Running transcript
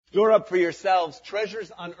Store up for yourselves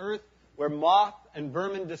treasures on earth where moth and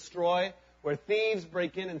vermin destroy, where thieves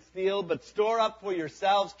break in and steal. But store up for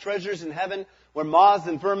yourselves treasures in heaven where moths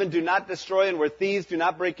and vermin do not destroy and where thieves do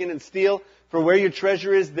not break in and steal. For where your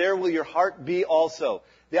treasure is, there will your heart be also.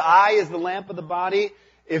 The eye is the lamp of the body.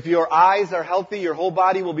 If your eyes are healthy, your whole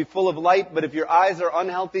body will be full of light. But if your eyes are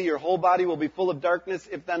unhealthy, your whole body will be full of darkness.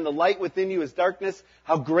 If then the light within you is darkness,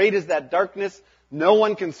 how great is that darkness? No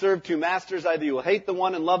one can serve two masters. Either you will hate the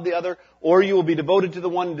one and love the other, or you will be devoted to the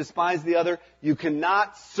one and despise the other. You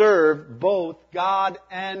cannot serve both God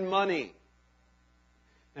and money.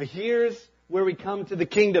 Now here's where we come to the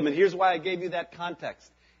kingdom, and here's why I gave you that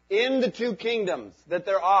context. In the two kingdoms that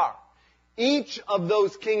there are, each of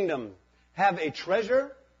those kingdoms have a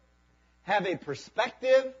treasure, have a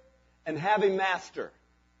perspective, and have a master.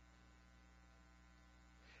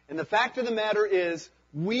 And the fact of the matter is,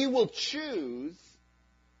 we will choose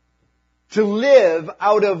to live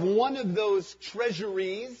out of one of those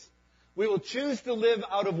treasuries. We will choose to live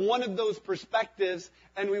out of one of those perspectives,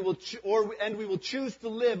 and we will choose to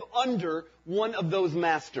live under one of those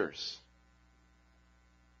masters.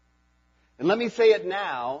 And let me say it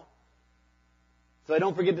now, so I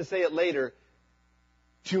don't forget to say it later.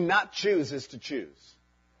 To not choose is to choose.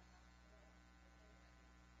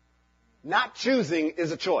 Not choosing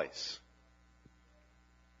is a choice.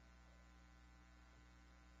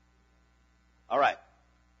 All right.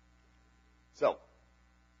 So,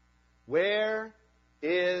 where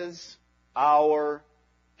is our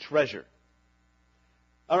treasure?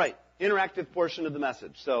 All right, interactive portion of the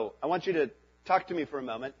message. So, I want you to talk to me for a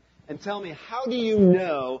moment and tell me, how do you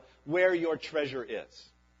know where your treasure is?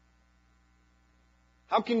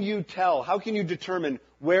 How can you tell? How can you determine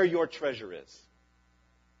where your treasure is?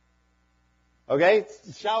 Okay?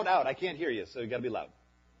 Shout out. I can't hear you, so you got to be loud.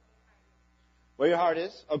 Where your heart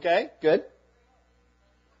is? Okay, good.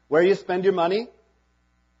 Where you spend your money?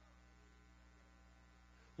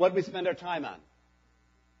 What we spend our time on?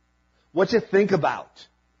 What you think about?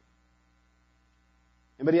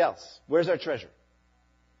 Anybody else? Where's our treasure?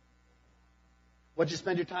 What you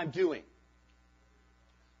spend your time doing?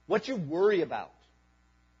 What you worry about?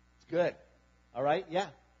 It's good. All right? Yeah.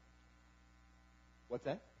 What's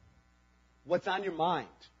that? What's on your mind?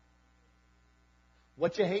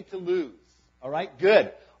 What you hate to lose? All right?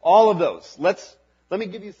 Good. All of those. Let me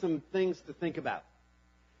give you some things to think about.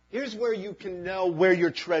 Here's where you can know where your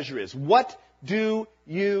treasure is. What do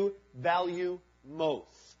you value most?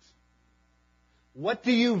 What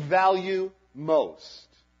do you value most?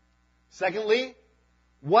 Secondly,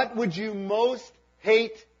 what would you most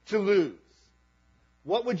hate to lose?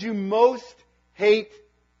 What would you most hate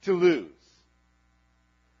to lose?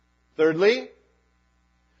 Thirdly,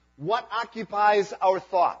 what occupies our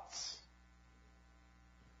thoughts?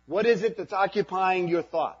 What is it that's occupying your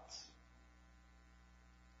thoughts?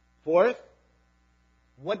 Fourth,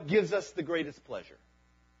 what gives us the greatest pleasure?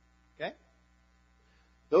 Okay?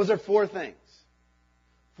 Those are 4 things.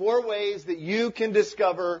 4 ways that you can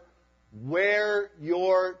discover where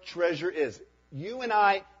your treasure is. You and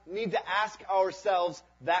I need to ask ourselves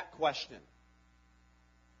that question.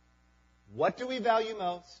 What do we value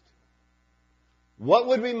most? What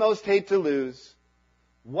would we most hate to lose?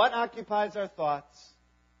 What occupies our thoughts?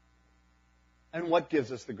 And what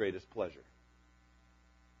gives us the greatest pleasure?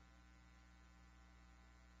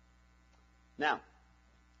 Now,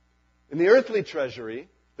 in the earthly treasury,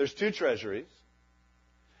 there's 2 treasuries.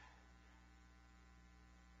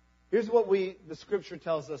 Here's what the Scripture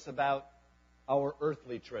tells us about our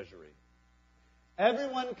earthly treasury.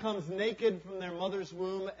 Everyone comes naked from their mother's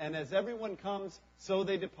womb, and as everyone comes, so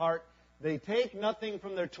they depart. They take nothing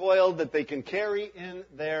from their toil that they can carry in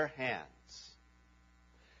their hands.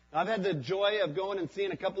 Now, I've had the joy of going and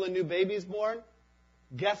seeing a couple of new babies born.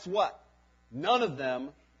 Guess what? None of them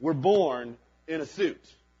were born in a suit.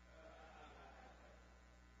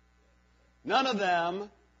 None of them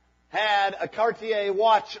had a Cartier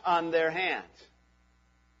watch on their hand.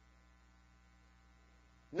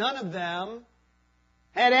 None of them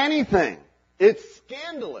had anything. It's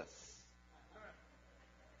scandalous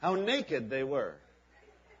how naked they were.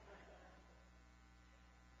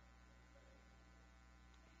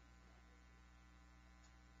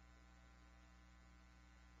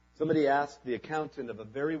 Somebody asked the accountant of a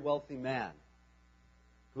very wealthy man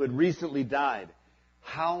who had recently died,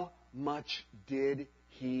 how much did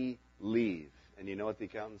he leave? And you know what the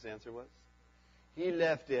accountant's answer was? He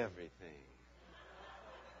left everything.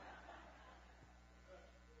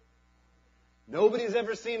 Nobody's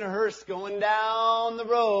ever seen a hearse going down the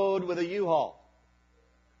road with a U-Haul.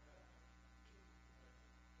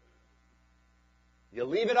 You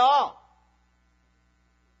leave it all.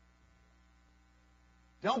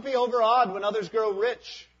 Don't be overawed when others grow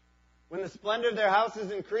rich, when the splendor of their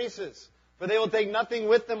houses increases. For they will take nothing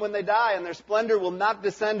with them when they die, and their splendor will not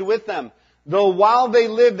descend with them. Though while they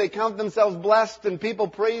live, they count themselves blessed, and people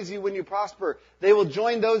praise you when you prosper. They will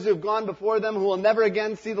join those who have gone before them, who will never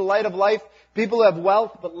again see the light of life. People who have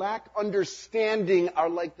wealth but lack understanding are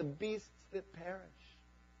like the beasts that perish.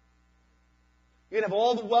 You can have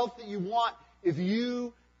all the wealth that you want. If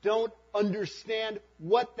you don't understand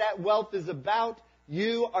what that wealth is about,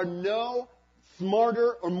 you are no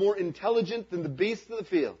smarter or more intelligent than the beasts of the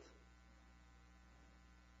field.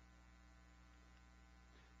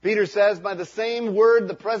 Peter says, by the same word,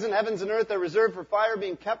 the present heavens and earth are reserved for fire,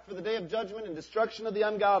 being kept for the day of judgment and destruction of the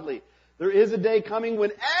ungodly. There is a day coming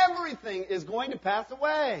when everything is going to pass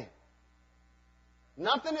away.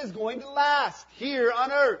 Nothing is going to last here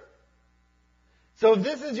on earth. So if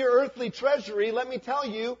this is your earthly treasury, let me tell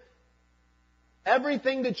you,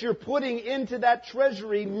 everything that you're putting into that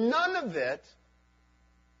treasury, none of it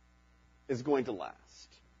is going to last.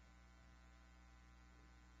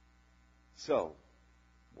 So,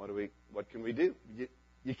 what can we do?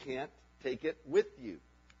 You can't take it with you.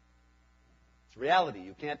 It's reality.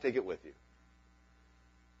 You can't take it with you.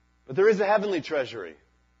 But there is a heavenly treasury.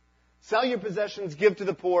 Sell your possessions, give to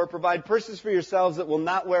the poor, provide purses for yourselves that will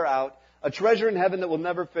not wear out, a treasure in heaven that will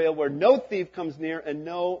never fail, where no thief comes near and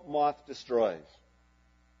no moth destroys.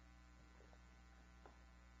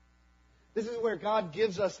 This is where God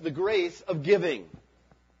gives us the grace of giving.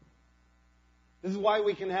 This is why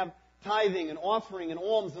we can have tithing and offering and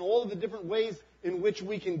alms and all of the different ways in which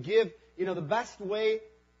we can give. You know, the best way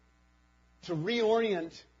to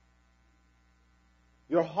reorient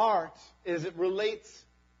your heart as it relates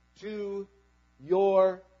to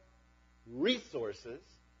your resources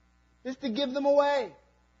is to give them away.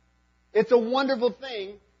 It's a wonderful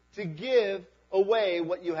thing to give away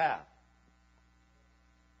what you have.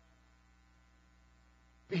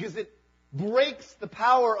 Because it breaks the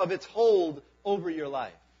power of its hold over your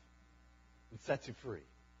life. It sets you free.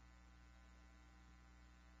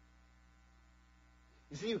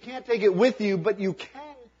 You see, you can't take it with you, but you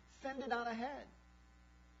can send it on ahead.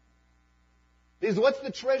 Because what's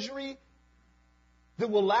the treasury that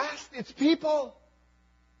will last? It's people.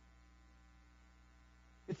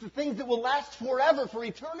 It's the things that will last forever, for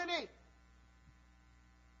eternity.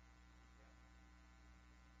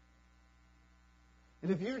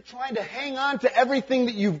 And if you're trying to hang on to everything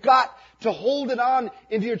that you've got, to hold it on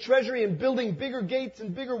into your treasury and building bigger gates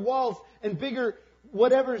and bigger walls and bigger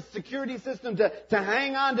whatever security system to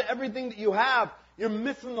hang on to everything that you have, you're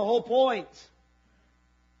missing the whole point.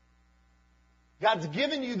 God's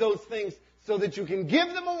given you those things so that you can give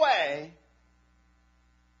them away.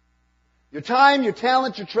 Your time, your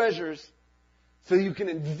talent, your treasures, so you can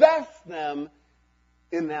invest them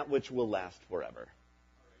in that which will last forever.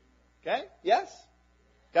 Okay? Yes?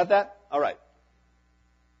 Got that? All right.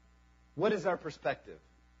 What is our perspective?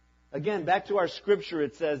 Again, back to our scripture,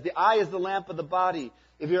 it says, the eye is the lamp of the body.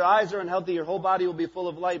 If your eyes are unhealthy, your whole body will be full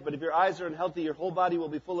of light. But if your eyes are unhealthy, your whole body will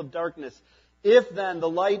be full of darkness. If then the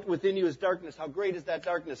light within you is darkness, how great is that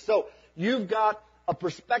darkness? So you've got a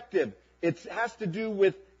perspective. It has to do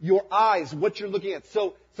with your eyes, what you're looking at.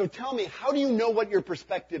 So tell me, how do you know what your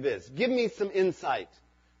perspective is? Give me some insight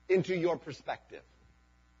into your perspective.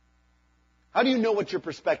 How do you know what your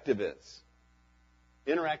perspective is?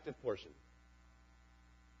 Interactive portion.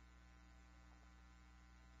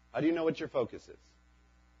 How do you know what your focus is?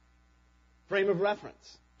 Frame of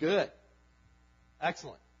reference. Good.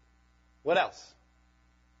 Excellent. What else?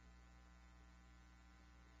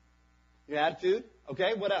 Your attitude.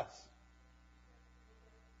 Okay, what else?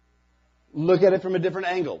 Look at it from a different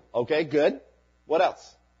angle. Okay, good. What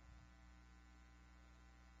else?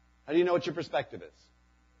 How do you know what your perspective is?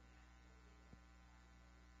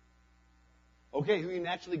 Okay, who you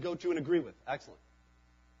naturally go to and agree with. Excellent.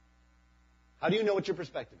 How do you know what your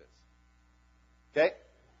perspective is? Okay?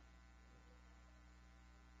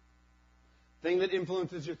 Thing that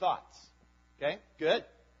influences your thoughts. Okay? Good.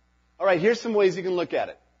 All right, here's some ways you can look at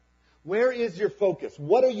it. Where is your focus?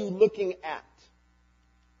 What are you looking at?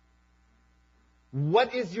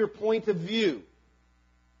 What is your point of view?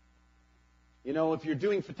 You know, if you're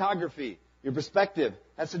doing photography, your perspective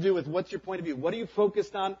has to do with what's your point of view. What are you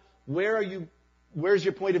focused on? Where's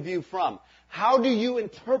your point of view from? How do you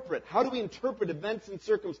interpret? How do we interpret events and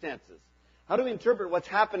circumstances? How do we interpret what's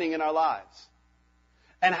happening in our lives?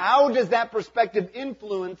 And how does that perspective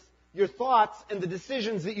influence your thoughts and the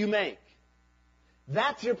decisions that you make?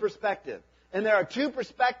 That's your perspective. And there are two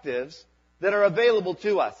perspectives that are available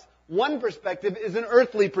to us. One perspective is an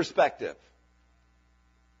earthly perspective.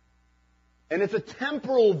 And it's a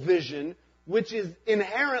temporal vision which is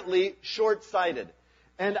inherently short-sighted.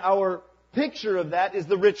 And our picture of that is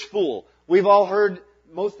the rich fool. We've all heard,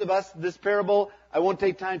 most of us, this parable. I won't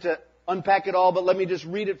take time to unpack it all, but let me just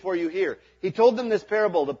read it for you here. He told them this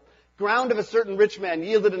parable. The ground of a certain rich man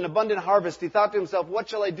yielded an abundant harvest. He thought to himself, what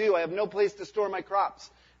shall I do? I have no place to store my crops.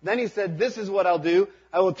 Then he said, this is what I'll do.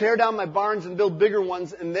 I will tear down my barns and build bigger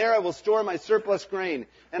ones, and there I will store my surplus grain.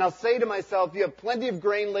 And I'll say to myself, you have plenty of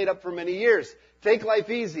grain laid up for many years. Take life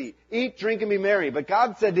easy. Eat, drink, and be merry. But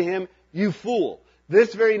God said to him, you fool,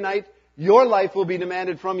 this very night your life will be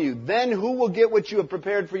demanded from you. Then who will get what you have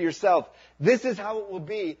prepared for yourself? This is how it will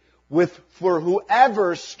be for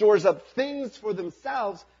whoever stores up things for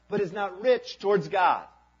themselves, but is not rich towards God.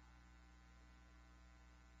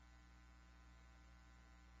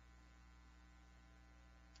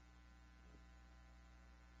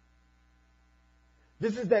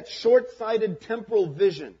 This is that short-sighted temporal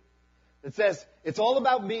vision that says, it's all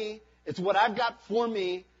about me, it's what I've got for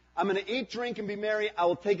me, I'm going to eat, drink, and be merry, I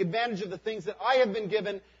will take advantage of the things that I have been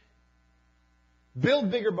given, build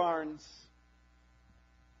bigger barns,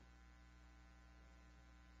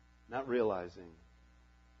 not realizing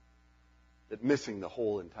that missing the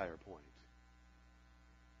whole entire point.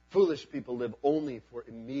 Foolish people live only for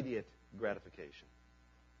immediate gratification.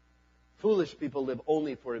 Foolish people live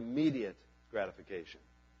only for immediate gratification.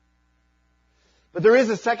 But there is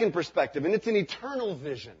a second perspective, and it's an eternal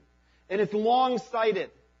vision, and it's long-sighted.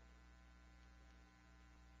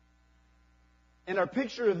 And our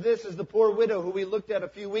picture of this is the poor widow who we looked at a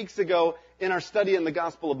few weeks ago in our study in the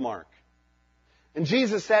Gospel of Mark. And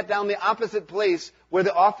Jesus sat down the opposite place where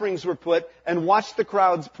the offerings were put and watched the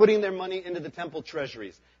crowds putting their money into the temple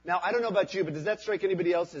treasuries. Now, I don't know about you, but does that strike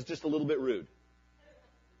anybody else as just a little bit rude?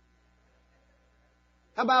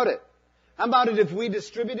 How about it? How about it if we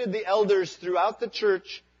distributed the elders throughout the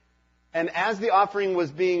church, and as the offering was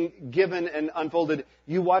being given and unfolded,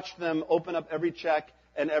 you watched them open up every check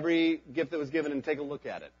and every gift that was given and take a look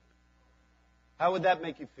at it? How would that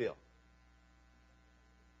make you feel?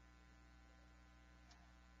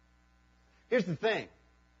 Here's the thing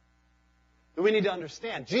that we need to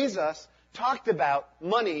understand. Jesus talked about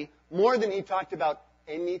money more than he talked about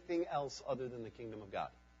anything else other than the kingdom of God.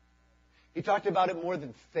 He talked about it more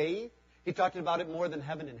than faith. He talked about it more than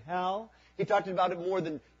heaven and hell. He talked about it more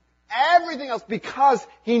than everything else because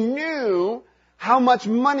he knew how much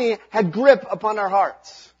money had grip upon our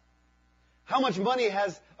hearts. How much money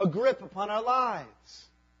has a grip upon our lives.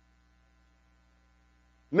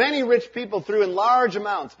 Many rich people threw in large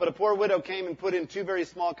amounts, but a poor widow came and put in 2 very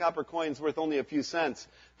small copper coins worth only a few cents.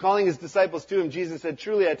 Calling his disciples to him, Jesus said,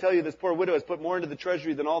 truly I tell you, this poor widow has put more into the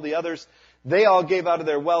treasury than all the others. They all gave out of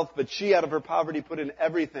their wealth, but she out of her poverty put in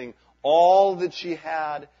everything, all that she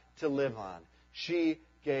had to live on. She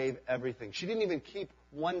gave everything. She didn't even keep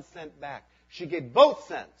 1 cent back. She gave both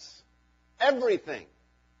cents, everything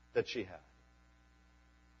that she had.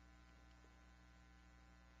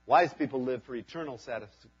 Wise people live for eternal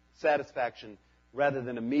satisfaction rather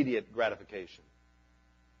than immediate gratification.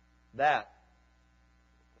 That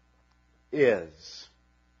is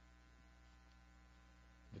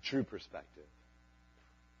the true perspective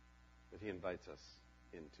that he invites us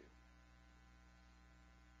into.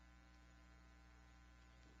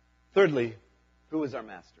 Thirdly, who is our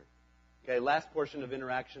master? Okay, last portion of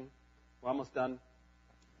interaction. We're almost done.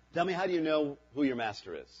 Tell me, how do you know who your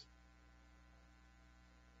master is?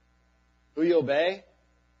 Who you obey?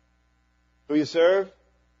 Who you serve?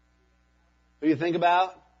 Who you think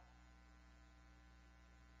about?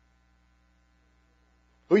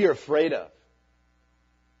 Who you're afraid of?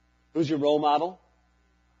 Who's your role model?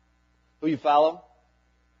 Who you follow?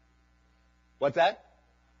 What's that?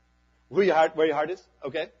 Where your heart is?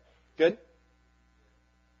 Okay, good.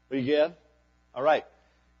 Who you give? All right.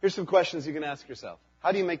 Here's some questions you can ask yourself.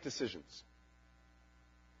 How do you make decisions?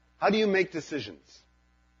 How do you make decisions?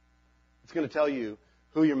 It's going to tell you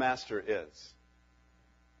who your master is.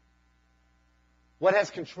 What has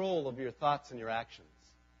control of your thoughts and your actions?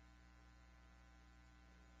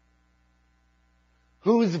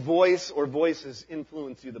 Whose voice or voices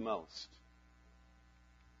influence you the most?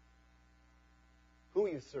 Who are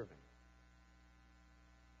you serving?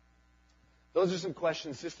 Those are some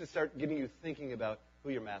questions just to start getting you thinking about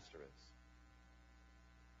who your master is.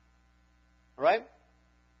 All right?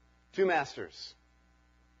 2 masters.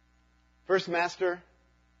 First master,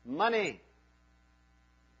 money.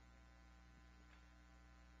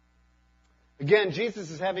 Again,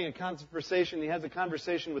 Jesus is having a conversation. He has a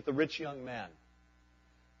conversation with the rich young man.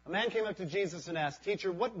 A man came up to Jesus and asked,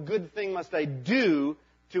 Teacher, what good thing must I do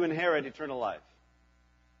to inherit eternal life?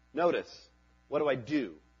 Notice, what do I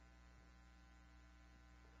do?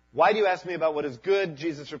 Why do you ask me about what is good?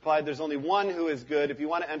 Jesus replied, there's only one who is good. If you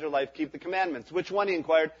want to enter life, keep the commandments. Which one? He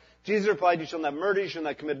inquired. Jesus replied, you shall not murder, you shall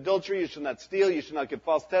not commit adultery, you shall not steal, you shall not give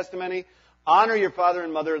false testimony. Honor your father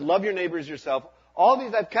and mother, love your neighbors yourself. All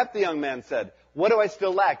these I've kept, the young man said. What do I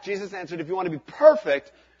still lack? Jesus answered, if you want to be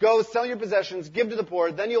perfect, go sell your possessions, give to the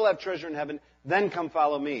poor, then you'll have treasure in heaven, then come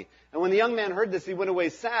follow me. And when the young man heard this, he went away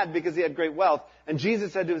sad because he had great wealth. And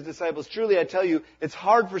Jesus said to his disciples, truly I tell you, it's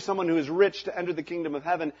hard for someone who is rich to enter the kingdom of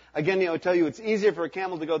heaven. Again, I tell you, it's easier for a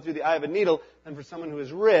camel to go through the eye of a needle than for someone who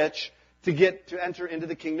is rich to enter into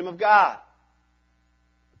the kingdom of God.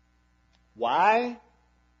 Why?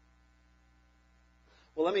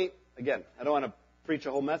 Well, again, I don't want to preach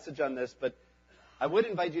a whole message on this, but I would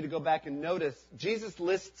invite you to go back and notice Jesus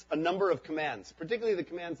lists a number of commands, particularly the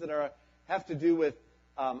commands that have to do with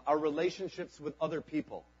our relationships with other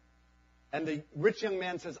people. And the rich young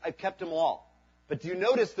man says, I've kept them all. But do you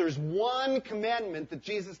notice there's one commandment that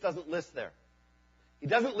Jesus doesn't list there? He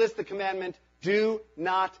doesn't list the commandment, do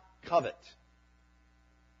not covet.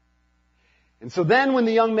 And so then when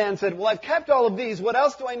the young man said, well, I've kept all of these, what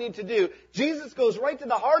else do I need to do? Jesus goes right to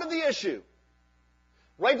the heart of the issue.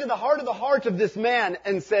 Right to the heart of this man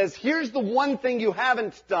and says, here's the one thing you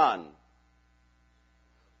haven't done.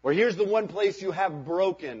 Or here's the one place you have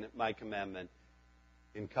broken my commandment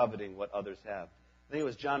in coveting what others have. I think it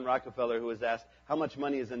was John Rockefeller who was asked, how much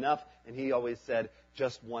money is enough? And he always said,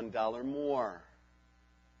 just $1 more.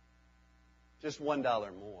 Just $1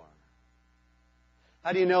 more.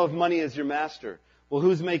 How do you know if money is your master? Well,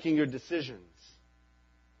 who's making your decisions?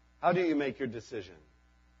 How do you make your decision?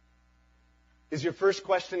 Is your first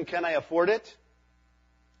question, can I afford it?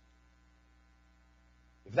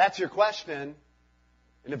 If that's your question,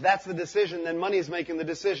 and if that's the decision, then money is making the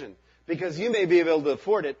decision. Because you may be able to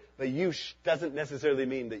afford it, but doesn't necessarily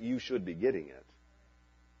mean that you should be getting it.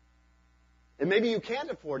 And maybe you can't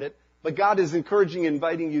afford it, but God is encouraging,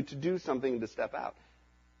 inviting you to do something, to step out.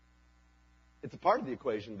 It's a part of the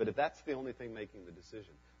equation, but if that's the only thing making the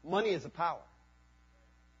decision. Money is a power.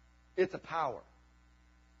 It's a power.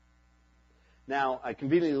 Now, I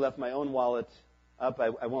conveniently left my own wallet up.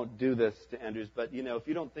 I won't do this to Andrews, but, if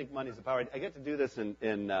you don't think money is a power, I get to do this in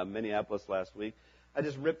Minneapolis last week. I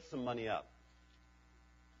just ripped some money up.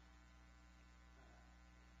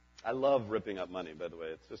 I love ripping up money, by the way.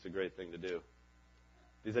 It's just a great thing to do.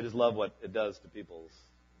 Because I just love what it does to people's...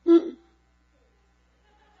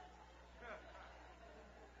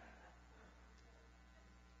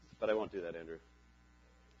 But I won't do that, Andrew.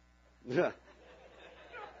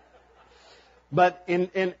 But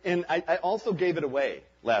I also gave it away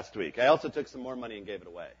last week. I also took some more money and gave it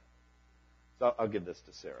away. So I'll give this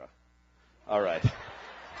to Sarah. All right.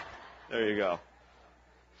 There you go.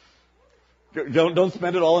 Don't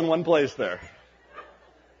spend it all in one place there.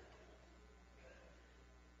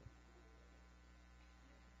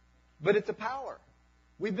 But it's a power.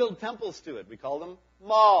 We build temples to it. We call them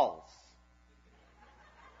malls.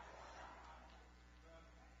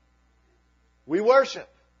 We worship.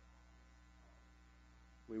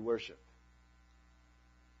 We worship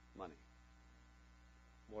money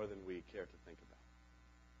more than we care to think about.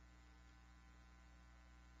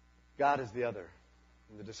 God is the other.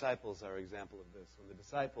 And the disciples are an example of this. When the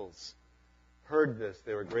disciples heard this,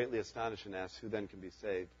 they were greatly astonished and asked, who then can be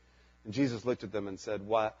saved? And Jesus looked at them and said,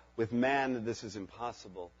 with man this is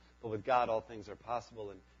impossible, but with God all things are possible.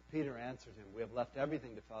 And Peter answered him, we have left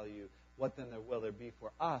everything to follow you. What then will there be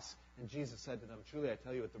for us? And Jesus said to them, truly I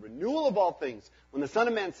tell you, at the renewal of all things, when the Son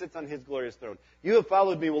of Man sits on his glorious throne, you have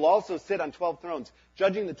followed me will also sit on 12 thrones,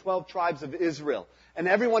 judging the 12 tribes of Israel. And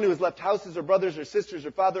everyone who has left houses or brothers or sisters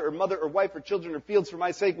or father or mother or wife or children or fields for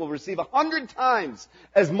my sake will receive 100 times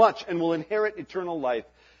as much and will inherit eternal life.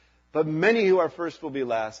 But many who are first will be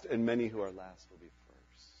last, and many who are last will be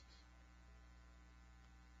first.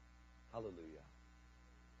 Hallelujah.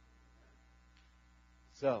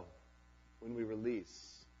 So, when we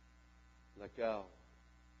release, let go,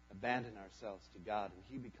 abandon ourselves to God, and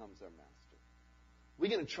He becomes our master, we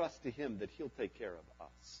can trust to Him that He'll take care of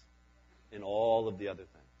us in all of the other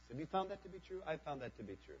things. Have you found that to be true? I found that to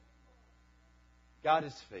be true. God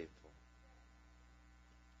is faithful.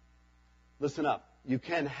 Listen up. You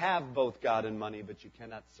can have both God and money, but you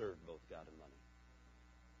cannot serve both God and money.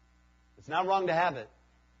 It's not wrong to have it,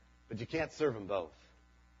 but you can't serve them both.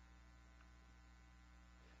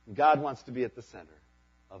 And God wants to be at the center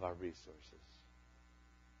of our resources.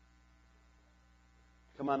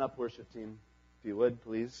 Come on up, worship team, if you would,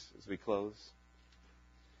 please, as we close.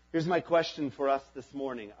 Here's my question for us this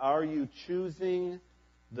morning. Are you choosing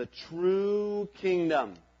the true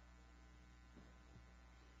kingdom?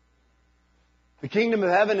 The kingdom of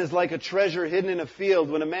heaven is like a treasure hidden in a field.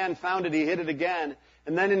 When a man found it, he hid it again.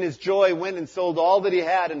 And then in his joy went and sold all that he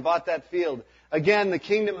had and bought that field. Again, the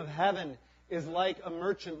kingdom of heaven is like a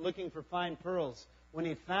merchant looking for fine pearls. When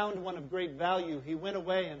he found one of great value, he went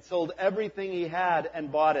away and sold everything he had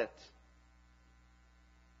and bought it.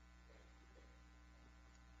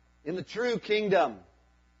 In the true kingdom,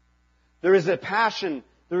 there is a passion,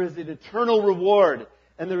 there is an eternal reward,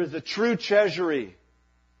 and there is a true treasury.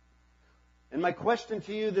 And my question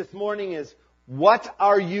to you this morning is, what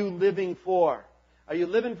are you living for? Are you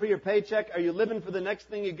living for your paycheck? Are you living for the next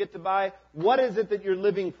thing you get to buy? What is it that you're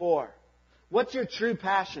living for? What's your true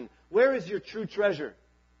passion? Where is your true treasure?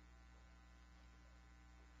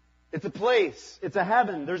 It's a place. It's a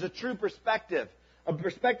heaven. There's a true perspective. A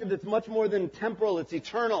perspective that's much more than temporal. It's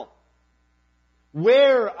eternal.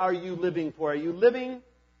 Where are you living for? Are you living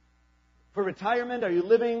for retirement? Are you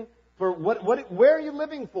living for where are you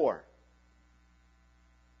living for?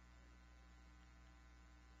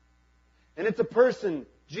 And it's a person,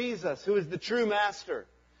 Jesus, who is the true master.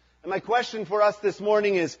 And my question for us this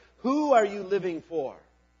morning is, who are you living for?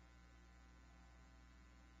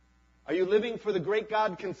 Are you living for the great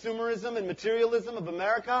God consumerism and materialism of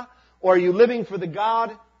America? Or are you living for the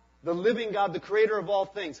God, the living God, the creator of all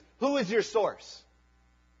things? Who is your source?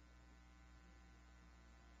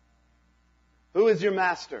 Who is your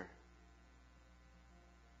master?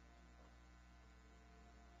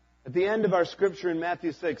 At the end of our scripture in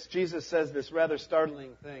Matthew 6, Jesus says this rather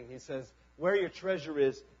startling thing. He says, where your treasure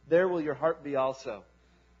is, there will your heart be also.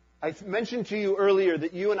 I mentioned to you earlier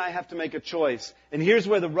that you and I have to make a choice. And here's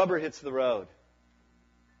where the rubber hits the road.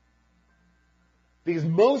 Because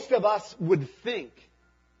most of us would think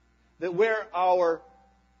that where our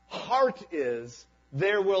heart is,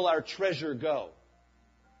 there will our treasure go.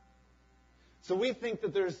 So we think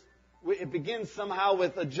that it begins somehow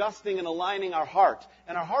with adjusting and aligning our heart.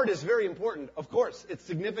 And our heart is very important. Of course, it's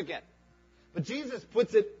significant. But Jesus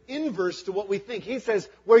puts it inverse to what we think. He says,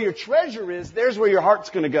 where your treasure is, there's where your heart's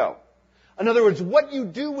going to go. In other words, what you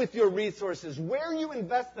do with your resources, where you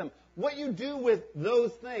invest them, what you do with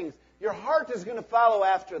those things, your heart is going to follow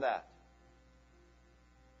after that.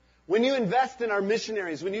 When you invest in our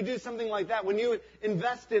missionaries, when you do something like that, when you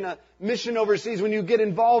invest in a mission overseas, when you get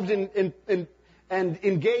involved in and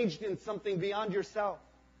engaged in something beyond yourself,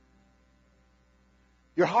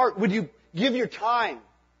 your heart, would you give your time?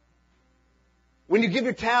 When you give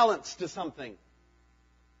your talents to something,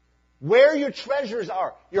 where your treasures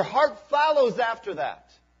are, your heart follows after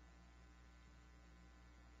that.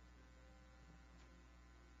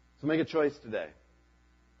 So make a choice today.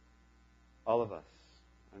 All of us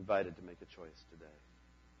are invited to make a choice today.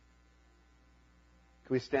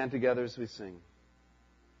 Can we stand together as we sing?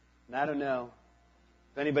 And I don't know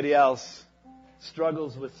if anybody else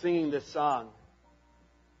struggles with singing this song,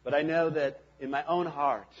 but I know that in my own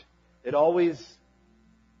heart, it's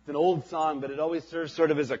an old song, but it always serves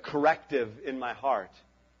sort of as a corrective in my heart.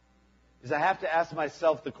 Is I have to ask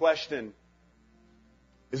myself the question,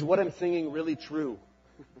 is what I'm singing really true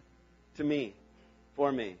to me,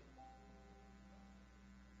 for me?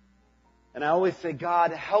 And I always say,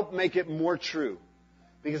 God, help make it more true.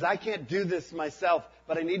 Because I can't do this myself,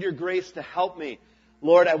 but I need your grace to help me.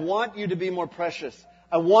 Lord, I want you to be more precious.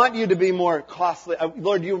 I want you to be more costly.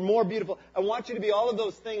 Lord, you're more beautiful. I want you to be all of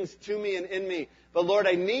those things to me and in me. But Lord,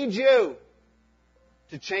 I need you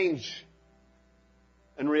to change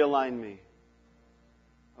and realign me.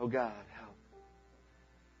 Oh God, help.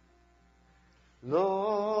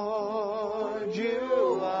 Lord,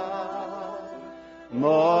 you are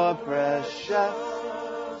more precious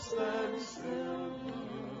than silver.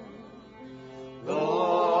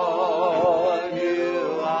 Lord,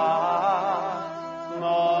 you are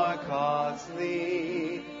more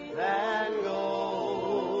costly than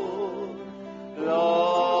gold.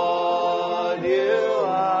 Lord, you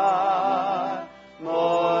are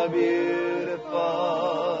more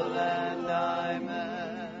beautiful than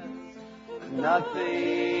diamonds.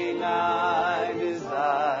 Nothing I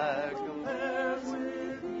desire compares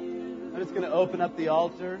with you. I'm just going to open up the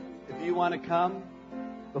altar. If you want to come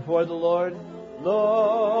before the Lord,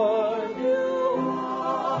 Lord, you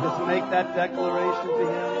are, just make that declaration to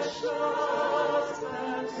Him.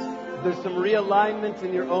 There's some realignment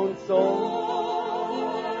in your own soul.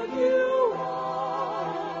 Lord, you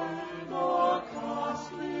are more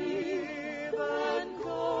costly than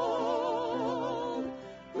gold.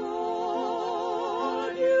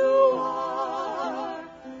 Lord, you are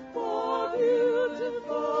more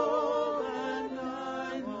beautiful than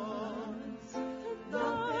diamonds.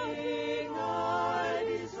 Nothing I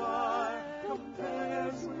desire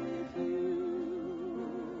compares with you.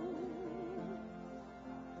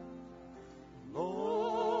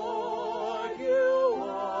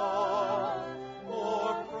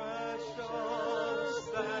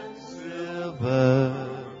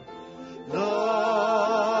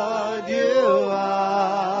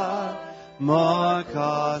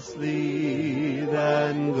 costly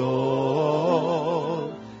than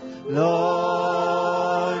gold.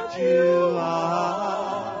 Lord, you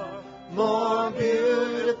are more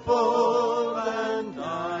beautiful than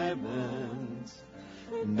diamonds.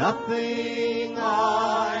 Nothing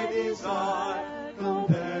I desire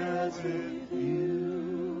compares with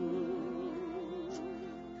you.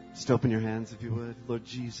 Just open your hands if you would. Lord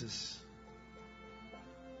Jesus,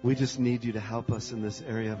 we just need you to help us in this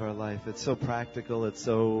area of our life. It's so practical, it's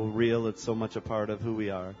so real, it's so much a part of who we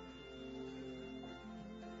are.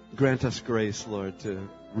 Grant us grace, Lord, to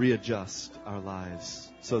readjust our lives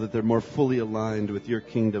so that they're more fully aligned with your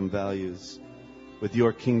kingdom values, with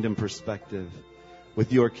your kingdom perspective,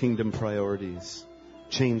 with your kingdom priorities.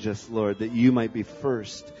 Change us, Lord, that you might be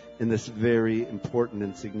first in this very important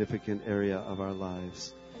and significant area of our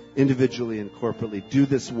lives. Individually and corporately, do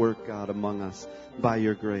this work, God, among us by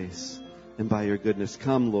your grace and by your goodness.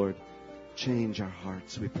 Come, Lord, change our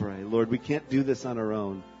hearts, we pray. Lord, we can't do this on our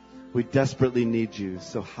own. We desperately need you,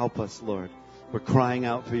 so help us, Lord. We're crying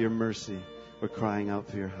out for your mercy. We're crying out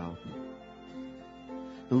for your help.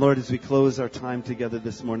 And Lord, as we close our time together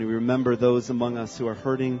this morning, we remember those among us who are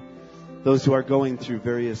hurting, those who are going through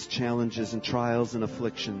various challenges and trials and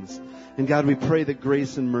afflictions. And God, we pray that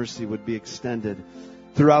grace and mercy would be extended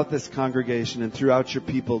throughout this congregation and throughout your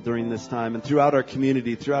people during this time and throughout our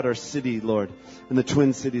community, throughout our city, Lord, in the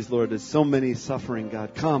Twin Cities, Lord. There's so many suffering,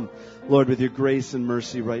 God. Come, Lord, with your grace and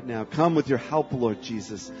mercy right now. Come with your help, Lord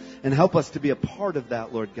Jesus, and help us to be a part of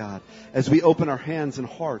that, Lord God, as we open our hands and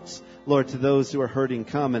hearts, Lord, to those who are hurting.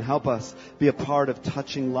 Come and help us be a part of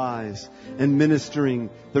touching lives and ministering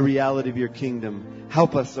the reality of your kingdom.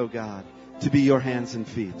 Help us, oh God, to be your hands and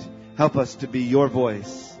feet. Help us to be your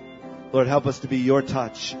voice. Lord, help us to be your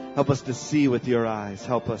touch. Help us to see with your eyes.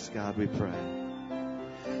 Help us, God, we pray.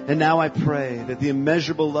 And now I pray that the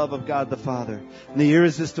immeasurable love of God the Father and the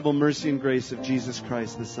irresistible mercy and grace of Jesus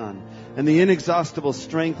Christ the Son and the inexhaustible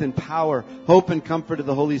strength and power, hope and comfort of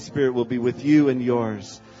the Holy Spirit will be with you and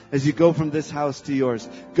yours. As you go from this house to yours,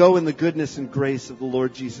 go in the goodness and grace of the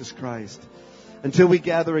Lord Jesus Christ. Until we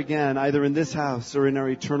gather again, either in this house or in our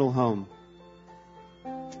eternal home.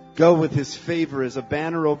 Go with his favor as a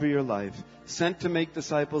banner over your life, sent to make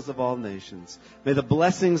disciples of all nations. May the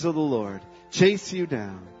blessings of the Lord chase you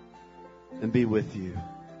down and be with you.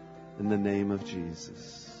 In the name of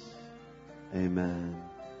Jesus. Amen.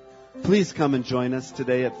 Please come and join us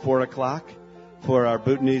today at 4 o'clock for our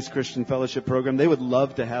Bhutanese Christian Fellowship program. They would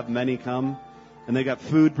love to have many come. And they got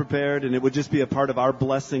food prepared, and it would just be a part of our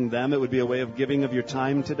blessing them. It would be a way of giving of your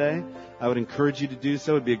time today. I would encourage you to do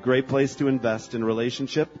so. It would be a great place to invest in a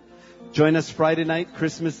relationship. Join us Friday night,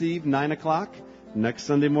 Christmas Eve, 9 o'clock. Next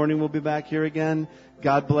Sunday morning, we'll be back here again.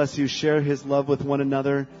 God bless you. Share his love with one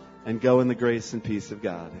another, and go in the grace and peace of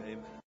God. Amen.